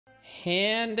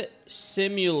hand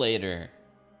simulator.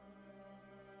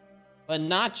 But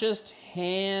not just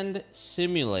hand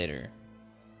simulator.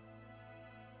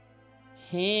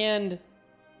 Hand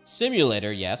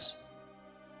simulator, yes.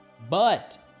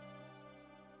 But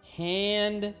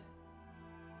hand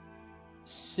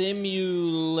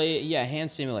simulate, yeah, hand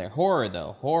simulator. Horror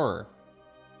though, horror.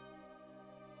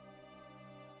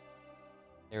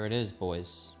 There it is,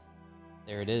 boys.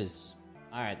 There it is.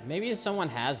 All right, maybe if someone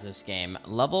has this game.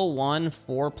 Level 1,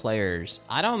 4 players.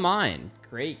 I don't mind.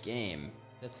 Great game.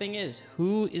 The thing is,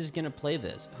 who is gonna play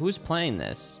this? Who's playing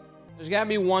this? There's gotta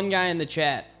be one guy in the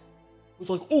chat who's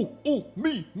like, oh,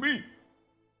 me.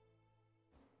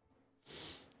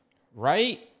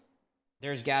 Right?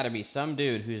 There's gotta be some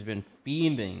dude who's been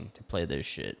fiending to play this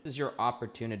shit. This is your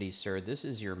opportunity, sir. This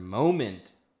is your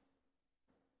moment.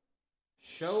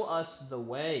 Show us the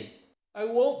way. I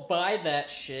won't buy that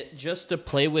shit just to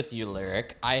play with you,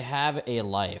 Lirik. I have a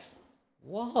life.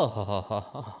 Whoa.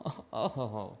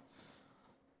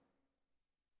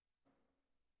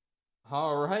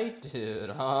 Alright, dude.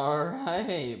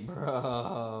 Alright,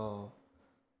 bro.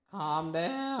 Calm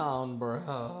down,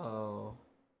 bro.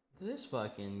 This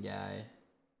fucking guy.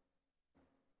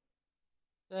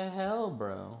 The hell,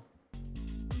 bro?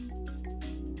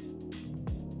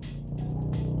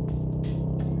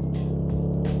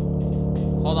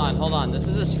 Hold on. This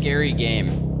is a scary game.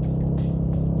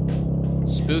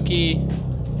 Spooky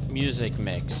music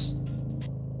mix.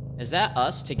 Is that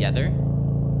us together?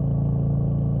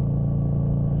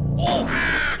 Oh!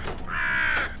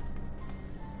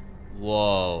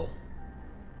 Whoa.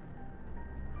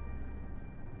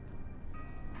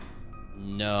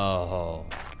 No.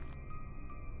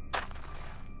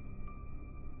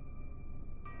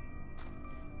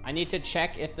 I need to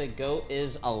check if the goat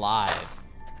is alive.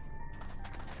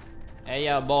 Hey,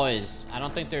 yo, boys. I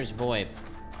don't think there's VoIP.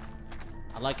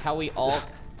 I like how we all...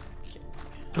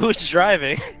 Who's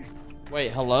driving?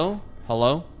 Wait, hello?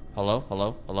 Hello? Hello?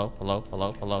 Hello? Hello? Hello?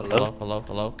 Hello? Hello? Hello? Hello?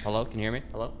 Hello? Hello? Can you hear me?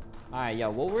 Hello? Alright, yo,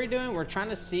 what we're doing, we're trying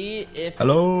to see if...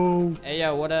 Hello? Hey,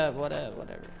 yo, whatever.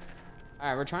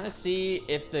 Alright, we're trying to see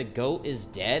if the goat is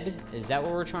dead. Is that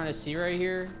what we're trying to see right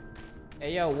here?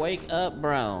 Hey, yo, wake up,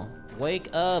 bro. Wake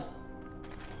up.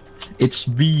 It's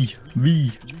V.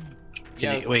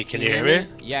 Wait, can you hear me?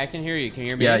 Yeah, I can hear you. Can you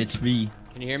hear me? Yeah, it's V.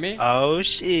 Can you hear me? Oh,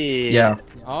 shit. Yeah.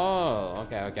 Oh,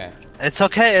 okay. It's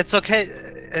okay.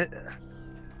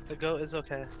 The goat is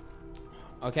okay.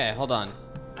 Okay, hold on.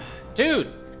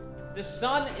 Dude, the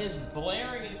sun is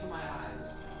blaring into my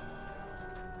eyes.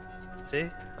 See?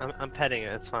 I'm petting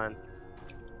it. It's fine.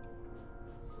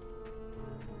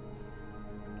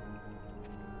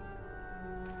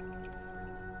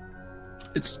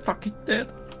 It's fucking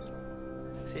dead.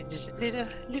 See, just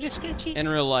little scratchy. In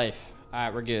real life.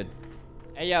 Alright, we're good.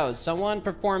 Hey, yo, someone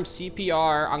perform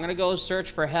CPR. I'm gonna go search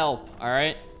for help,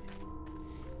 alright?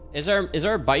 Is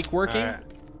our bike working? Right.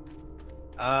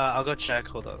 I'll go check.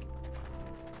 Hold on.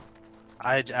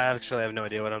 I actually have no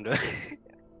idea what I'm doing.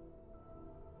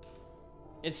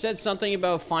 It said something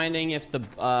about finding if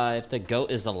the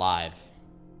goat is alive.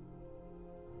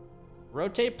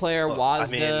 Rotate player, Well,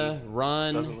 WASDA,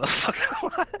 run. Doesn't look fucking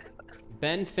alive.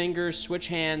 Bend fingers, switch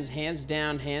hands, hands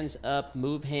down, hands up,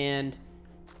 move hand.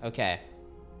 Okay.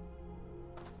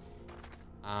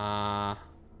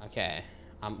 Okay.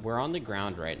 We're on the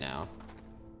ground right now.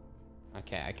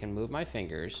 Okay, I can move my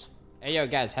fingers. Hey, yo,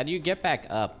 guys, how do you get back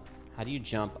up? How do you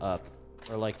jump up?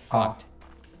 We're like fucked.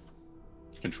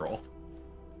 Control.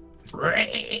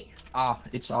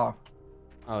 It's R.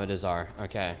 Oh, it is R.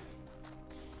 Okay.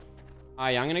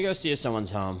 Alright, I'm gonna go see if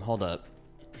someone's home. Hold up.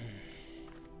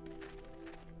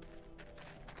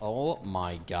 Oh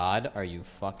my god, are you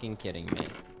fucking kidding me?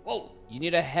 Whoa! You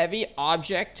need a heavy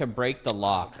object to break the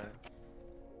lock. Okay.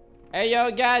 Hey, yo,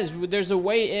 guys, there's a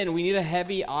way in. We need a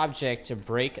heavy object to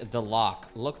break the lock.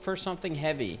 Look for something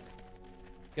heavy.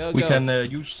 Go. We can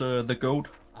use the goat.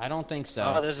 I don't think so.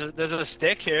 Oh, there's a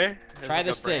stick here. Try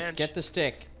the stick. Get the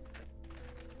stick.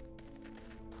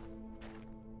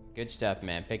 Good stuff,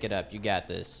 man. Pick it up. You got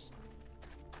this.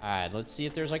 Alright, let's see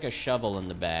if there's like a shovel in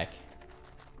the back.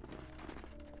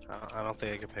 I don't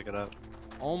think I can pick it up.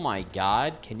 Oh my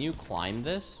god, can you climb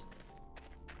this?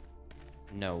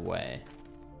 No way.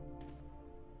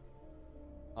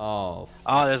 Oh.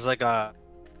 Oh, there's like a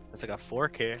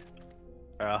fork here.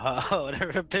 Or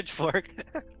whatever, a pitchfork.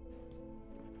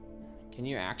 Can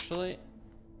you actually?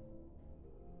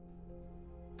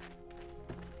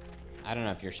 I don't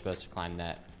know if you're supposed to climb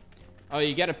that. Oh,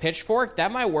 you got a pitchfork?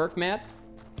 That might work, Matt.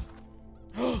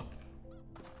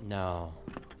 No.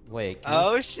 Wait.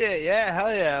 Oh shit, yeah,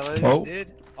 hell yeah. Oh.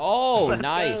 Dude. Oh, Let's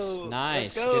nice, go.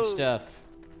 nice. Let's go. Good stuff.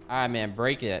 All right, man,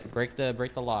 break it. Break the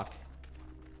lock.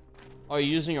 Oh, you're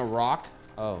using a rock?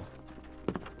 Oh.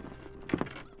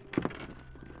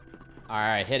 All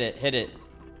right, hit it, hit it.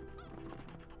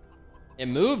 It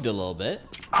moved a little bit.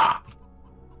 Ah!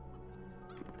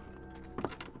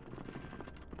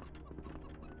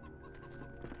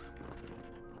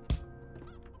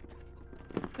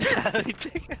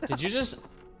 Did you just...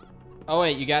 Oh,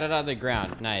 wait, you got it out of the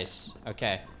ground. Nice.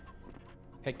 Okay.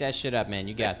 Pick that shit up, man.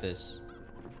 You got this.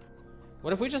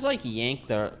 What if we just, like, yank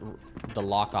the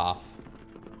lock off?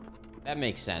 That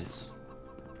makes sense.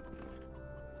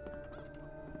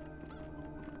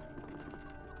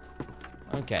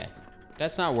 Okay.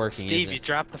 That's not working, Steve, is it? you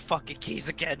dropped the fucking keys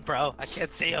again, bro. I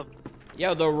can't see them.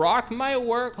 Yo, the rock might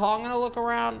work. Hold on, I'm gonna look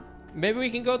around. Maybe we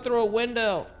can go through a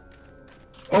window.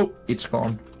 Oh, it's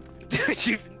gone. Dude,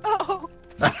 you know.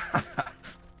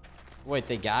 Wait,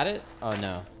 they got it? Oh,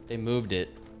 no. They moved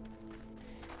it.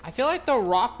 I feel like the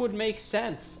rock would make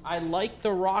sense. I like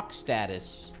the rock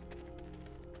status.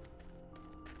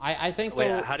 I think Wait,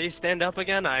 the... how do you stand up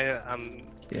again? I'm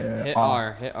Yeah. Hit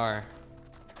R, hit R.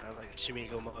 like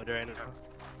Shimigo mode right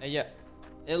now. Yeah.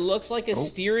 It looks like a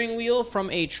steering wheel from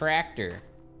a tractor.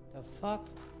 The fuck?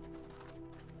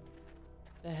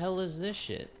 The hell is this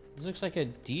shit? This looks like a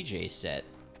DJ set.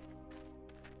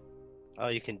 Oh,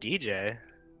 you can DJ,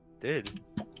 dude.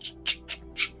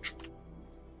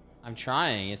 I'm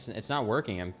trying. It's not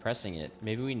working. I'm pressing it.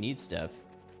 Maybe we need stuff.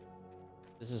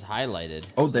 This is highlighted.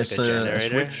 Oh, there's like a a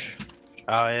generator. switch.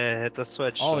 Oh yeah, hit the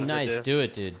switch. Oh, What does it nice. do? Do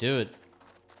it, dude. Do it.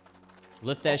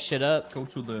 Lift that shit up. Go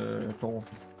to the door.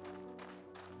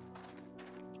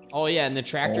 Oh, yeah, and the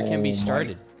tractor can be Oh my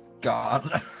started.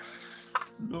 God.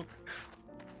 Look.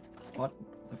 What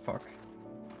the fuck?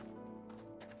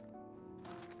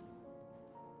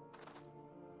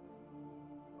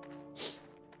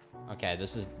 Okay,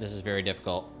 this is very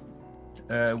difficult.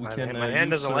 We My can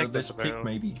hand use doesn't like this this, pick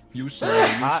apparently. maybe. Use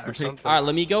Hot the or pick. something. All right,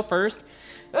 let me go first.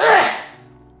 All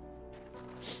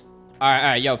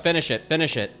right, yo, finish it,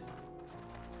 finish it.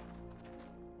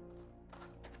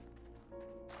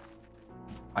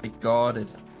 I got it.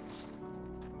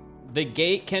 The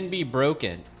gate can be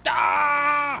broken.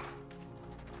 Ah!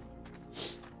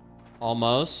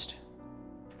 Almost.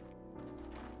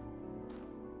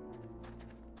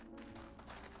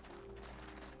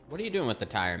 What are you doing with the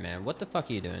tire, man? What the fuck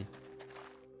are you doing?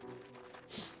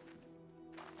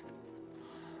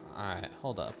 Alright,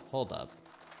 hold up, hold up.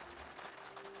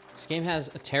 This game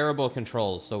has terrible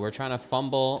controls, so we're trying to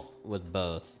fumble with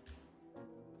both.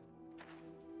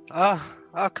 Oh,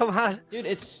 come on. Dude,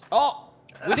 it's... Oh!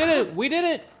 We did it! We did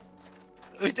it!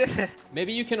 We did it.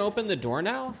 Maybe you can open the door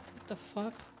now? What the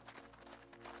fuck?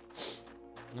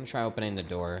 I'm gonna try opening the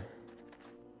door.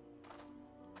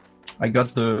 I got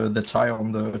the tire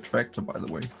on the tractor, by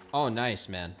the way. Oh, nice,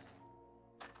 man.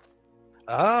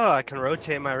 Oh, I can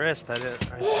rotate my wrist. I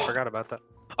forgot about that.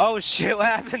 Oh shit! What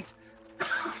happened?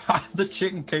 The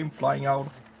chicken came flying out.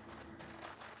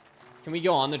 Can we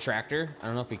go on the tractor? I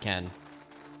don't know if we can.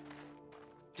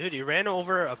 Dude, you ran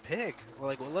over a pig.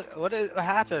 Like, look, what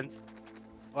happened?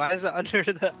 Why is it under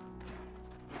the?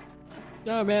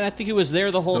 No, man, I think he was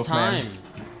there the whole Look, man. time.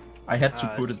 I had to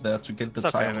put it there to get the it's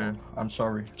okay, tire man. on. I'm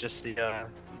sorry. Just the.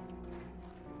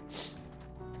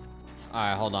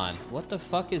 Alright, hold on. What the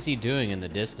fuck is he doing in the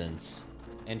distance?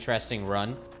 Interesting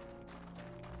run.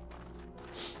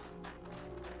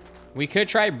 We could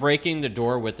try breaking the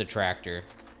door with the tractor.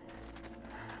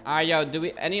 Alright, yo, do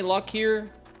we any luck here?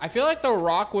 I feel like the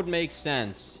rock would make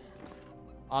sense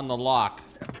on the lock.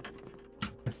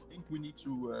 I think we need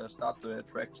to start the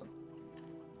tractor.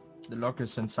 The lock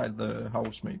is inside the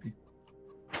house, maybe.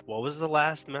 What was the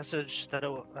last message that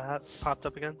it popped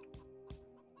up again?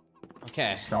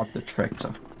 Okay. Start the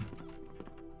tractor.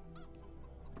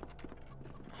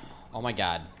 Oh my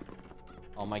god.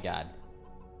 Oh my god.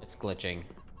 It's glitching.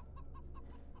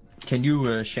 Can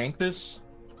you shank this?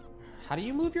 How do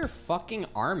you move your fucking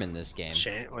arm in this game?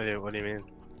 Shit. What do you mean?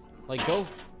 Like go.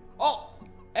 Oh,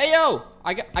 hey yo!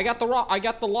 I got the rock. I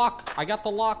got the lock. I got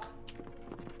the lock.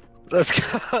 Let's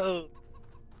go.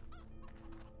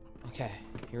 Okay,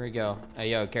 here we go.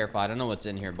 Hey yo, careful. I don't know what's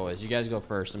in here, boys. You guys go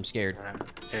first. I'm scared.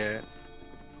 Yeah.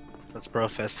 Let's bro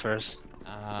fist first.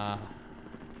 I'm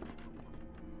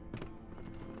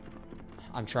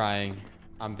trying.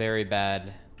 I'm very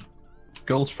bad.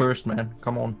 Girls first, man.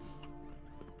 Come on.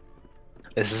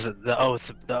 This is the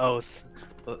oath. The oath.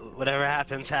 Whatever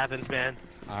happens, happens, man.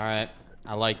 All right.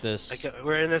 I like this. Like,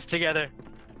 we're in this together.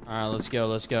 All right, let's go.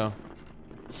 Let's go.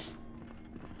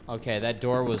 Okay, that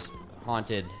door was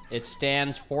haunted. It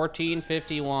stands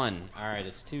 1451. All right,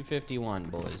 it's 251,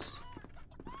 boys.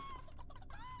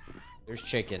 There's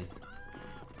chicken.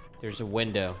 There's a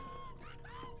window.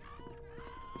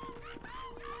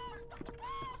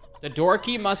 The door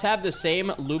key must have the same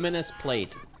luminous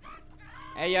plate.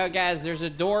 Hey, yo, guys, there's a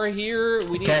door here.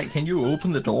 We need. Can you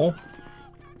open the door?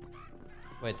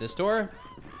 Wait, this door?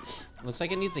 Looks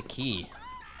like it needs a key.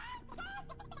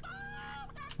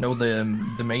 No, the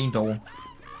main door.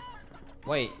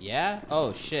 Wait, yeah?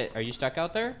 Oh, shit. Are you stuck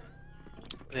out there?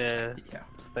 Yeah. Yeah.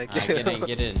 Thank you. Get in,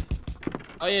 get in.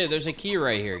 Oh, yeah, there's a key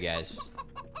right here, guys.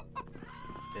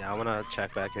 Yeah, I wanna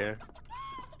check back here.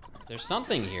 There's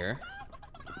something here.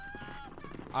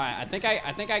 Alright, I think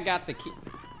I got the key.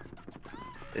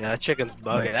 Yeah, that chicken's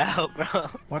bugging Wait. out, bro.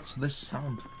 What's this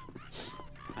sound?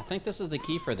 I think this is the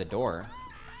key for the door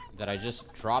that I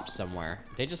just dropped somewhere.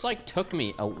 They just like took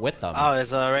me with them. Oh,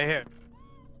 it's right here.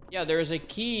 Yeah, there's a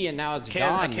key and now it's I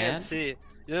gone, man. can't see.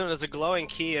 You know, there's a glowing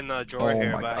key in the drawer Oh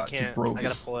here, my but I God, you can't. broke I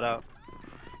gotta it. pull it out.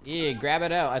 Yeah, grab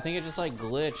it out. I think it just like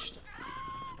glitched.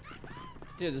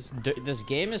 Dude, this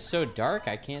game is so dark.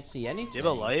 I can't see anything. Do you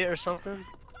have a light or something?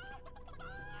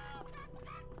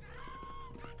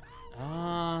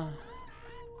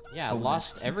 Yeah, I Oh,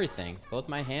 lost nice. everything. Both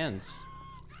my hands.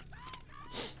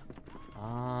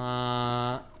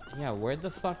 Yeah, where the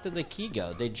fuck did the key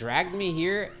go? They dragged me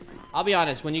here. I'll be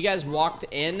honest, when you guys walked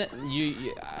in,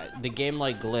 the game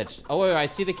like glitched. Oh, wait, I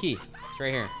see the key. It's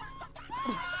right here.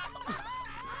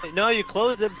 Wait, no, you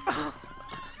closed it.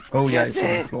 Oh yeah, Get it's on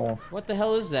the in. floor. What the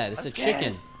hell is that? It's I'm a scared.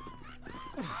 chicken.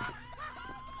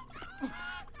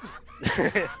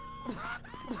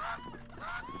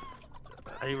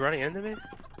 Are you running into me?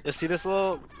 You see this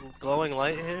little glowing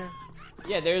light here?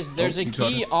 Yeah, there's a you got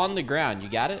key it. on the ground. You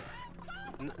got it?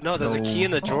 No, there's a key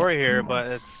in the No. drawer here, Oh. but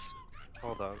it's.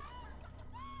 Hold on.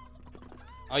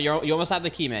 Oh, you almost have the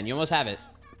key, man. You almost have it.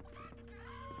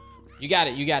 You got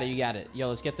it. You got it. You got it. Yo,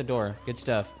 let's get the door. Good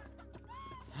stuff.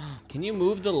 Can you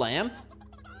move the lamp?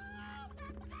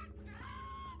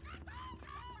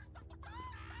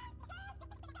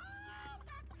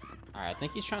 All right, I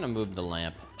think he's trying to move the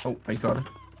lamp. Oh, I got it.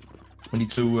 We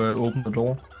need to open the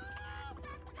door.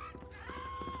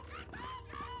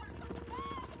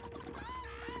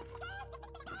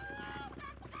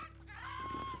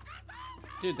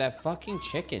 Dude, that fucking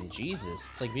chicken. Jesus,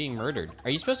 it's like being murdered. Are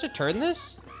you supposed to turn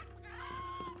this?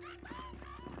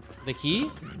 The key?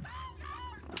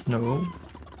 No.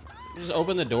 You just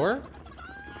open the door?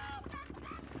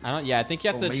 I don't. Yeah, I think you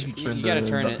have Oh, to. maybe turn You gotta the-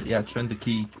 turn it Yeah, turn the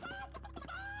key.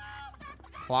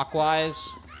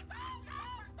 clockwise.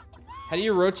 How do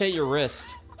you rotate your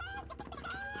wrist?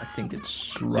 I think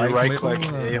it's You right. right middle, click.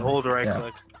 Yeah, you hold right yeah.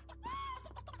 click.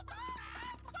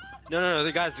 No,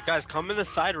 the guys, come in the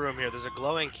side room here. There's a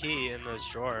glowing key in this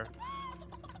drawer.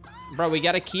 Bro, we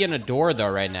got a key in a door though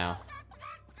right now.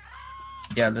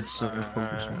 Yeah, let's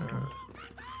focus on that.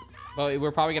 But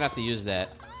we're probably gonna have to use that.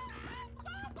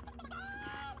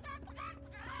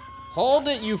 Hold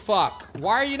it, you fuck!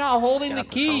 Why are you not holding the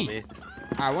Got this, key?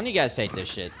 homie. All right, when do you guys take this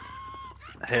shit?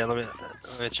 Hey, let me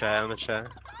try. Let me try.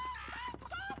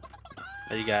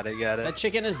 Oh, you got it. You got That it.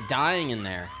 chicken is dying in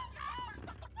there.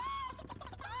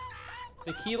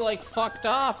 The key like fucked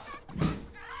off.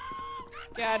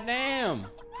 God damn.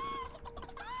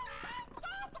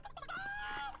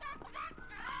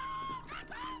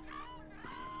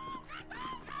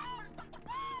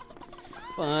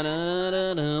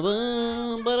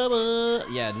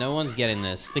 Yeah, no one's getting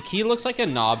this. The key looks like a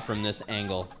knob from this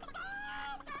angle.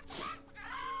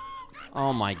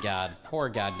 Oh my god. Poor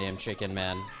goddamn chicken,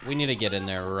 man. We need to get in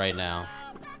there right now.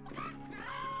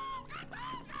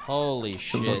 Holy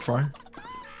Should we shit. try?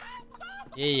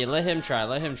 Yeah, let him try,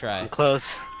 let him try. I'm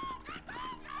close.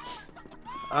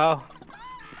 Oh,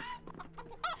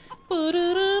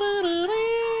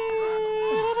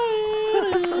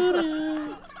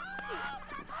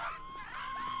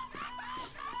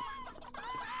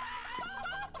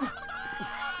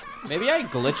 Maybe I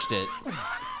glitched it.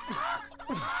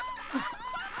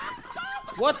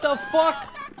 What the fuck?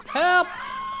 Help!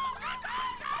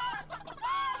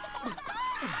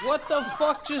 What the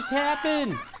fuck just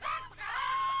happened?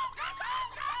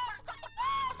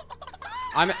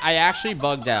 I actually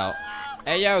bugged out.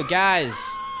 Hey, yo, guys.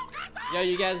 Yo,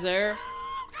 you guys there?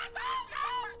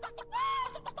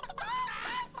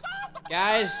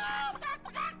 Guys?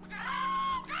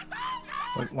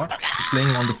 Wait, what? He's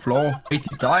laying on the floor. Wait,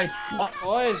 he died? What?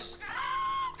 Boys,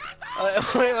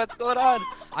 wait, what's going on?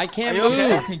 I can't Are you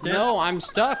move. okay? No, I'm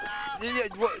stuck.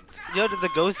 Yo, did the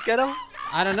ghost get him?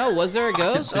 I don't know. Was there a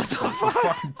ghost? What the The fuck?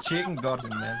 fucking chicken got him,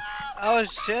 man. Oh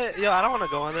shit! Yo, I don't want to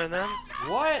go in there then.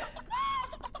 What?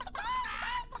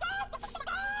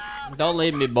 Don't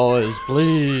leave me, boys,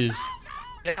 please.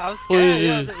 Yeah, I was scared.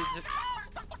 Yo, Please.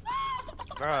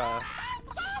 Bruh.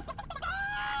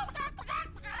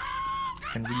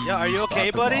 Can we Yeah, are you restart okay,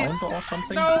 the buddy? round or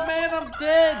something? No, man, I'm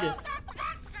dead.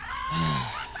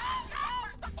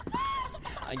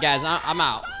 Guys, I'm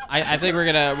out. I think we're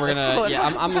gonna.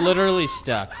 Yeah, I'm literally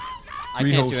stuck. I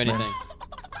can't do Rehost, man. anything.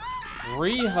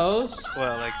 Rehost?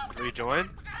 What, like rejoin?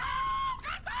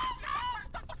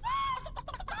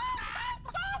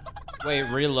 Wait,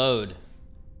 reload.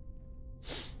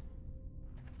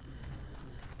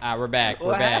 Ah, we're back. We're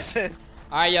What back. happened?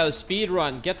 Alright, yo, speed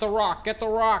run. Get the rock. Get the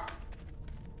rock.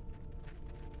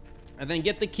 And then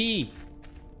get the key.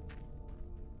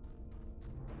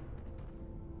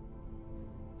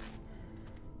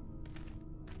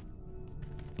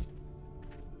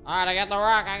 Alright, I got the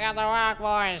rock. I got the rock,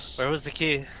 boys. Where was the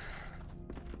key?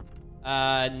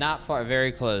 Not far.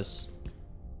 Very close.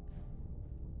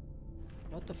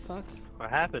 What the fuck? What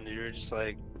happened? You were just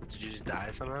like, did you just die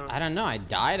somehow? I don't know. I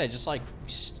died. I just like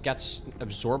got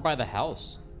absorbed by the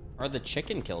house, or the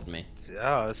chicken killed me.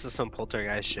 Oh, this is some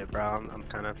poltergeist shit, bro. I'm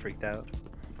kind of freaked out.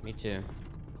 Me too.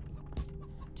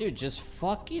 Dude, just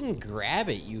fucking grab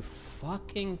it, you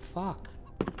fucking fuck.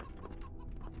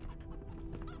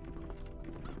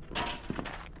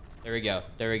 There we go.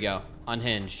 There we go.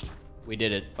 Unhinged. We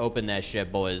did it. Open that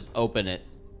shit, boys. Open it.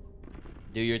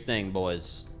 Do your thing,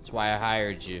 boys. That's why I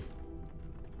hired you.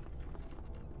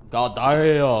 God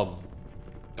damn.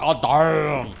 God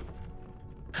damn.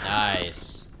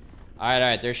 Nice. Alright,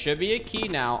 alright. There should be a key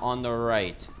now on the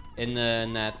right. In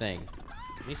that thing.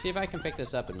 Let me see if I can pick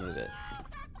this up and move it.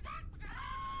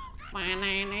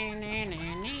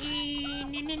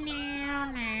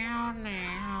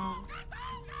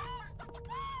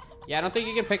 Yeah, I don't think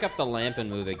you can pick up the lamp and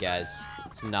move it, guys.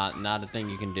 It's not a thing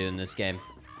you can do in this game.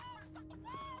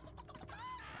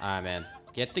 Alright, man.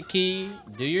 Get the key,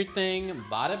 do your thing,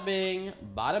 bada bing,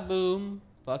 bada boom,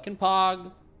 fucking pog.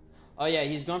 Oh yeah,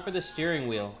 he's going for the steering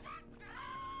wheel.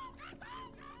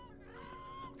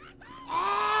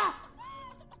 Ah!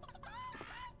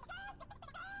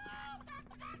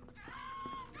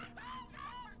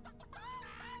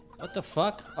 What the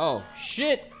fuck? Oh,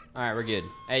 shit! Alright, we're good.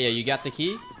 Hey, yeah, you got the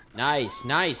key? Nice,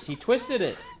 nice. He twisted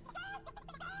it.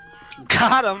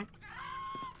 Got him!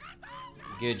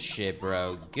 Good shit,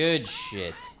 bro. Good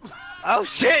shit. Oh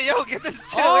shit, yo, get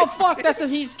this shit Oh, away from fuck! me. That's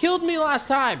he's killed me last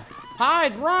time.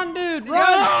 Hide, run, dude,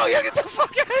 run! Yo, yo, get the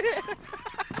fuck out of here!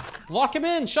 Lock him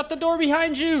in. Shut the door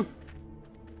behind you.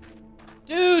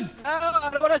 Dude! No, I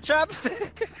don't want to trap him.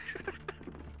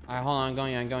 Alright, hold on. I'm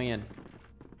going in. I'm going in.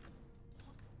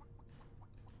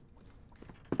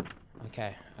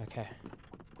 Okay, okay.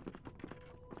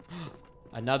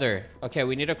 Another. Okay,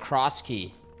 we need a cross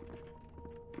key.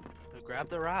 Grab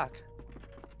the rock.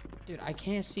 Dude, I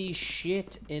can't see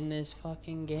shit in this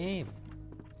fucking game.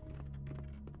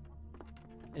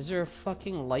 Is there a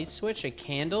fucking light switch? A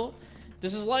candle?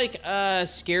 This is like a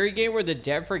scary game where the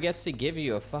dev forgets to give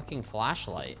you a fucking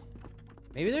flashlight.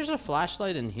 Maybe there's a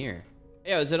flashlight in here.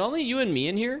 Yo, is it only you and me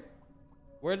in here?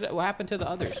 What happened to the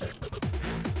others?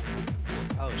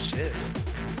 Oh shit.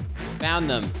 Found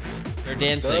them. They're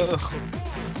dancing. Go.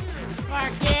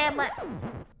 Fuck yeah, bro.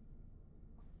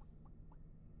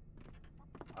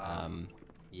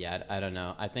 Yeah, I don't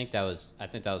know. I think that was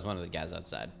one of the guys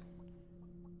outside.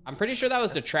 I'm pretty sure that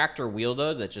was the tractor wheel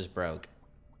though that just broke.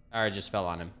 Or just fell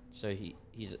on him. So yeah.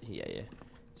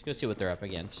 Let's go see what they're up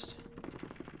against.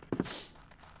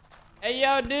 Hey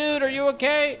yo, dude, are you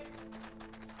okay?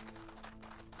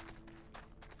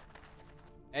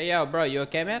 Hey yo, bro, you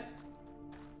okay, man?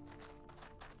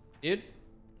 Dude?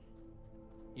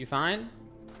 You fine?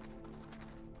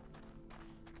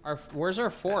 Where's our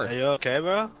fourth? Are you okay,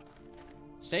 bro?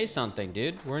 Say something,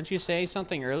 dude. Weren't you saying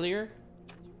something earlier?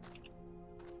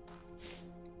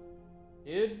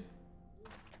 Dude?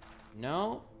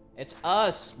 No? It's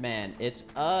us, man. It's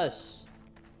us.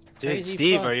 Dude, Crazy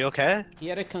Steve, fuck. are you okay? He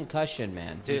had a concussion,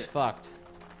 man. Dude. He's fucked.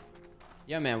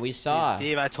 Yeah, man, we Dude, saw.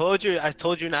 Steve, I told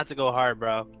you not to go hard,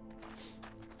 bro.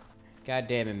 God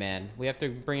damn it, man. We have to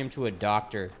bring him to a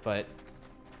doctor, but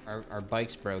our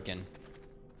bike's broken.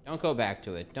 Don't go back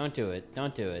to it. Don't do it.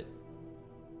 Don't do it.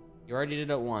 You already did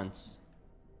it once.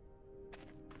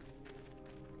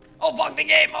 Oh, fuck the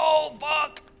game! Oh,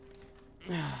 fuck!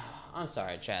 I'm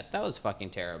sorry, chat. That was fucking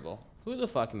terrible. Who the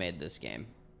fuck made this game?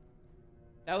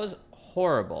 That was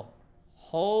horrible.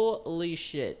 Holy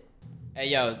shit. Hey,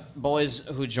 yo, boys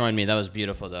who joined me, that was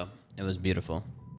beautiful, though. It was beautiful.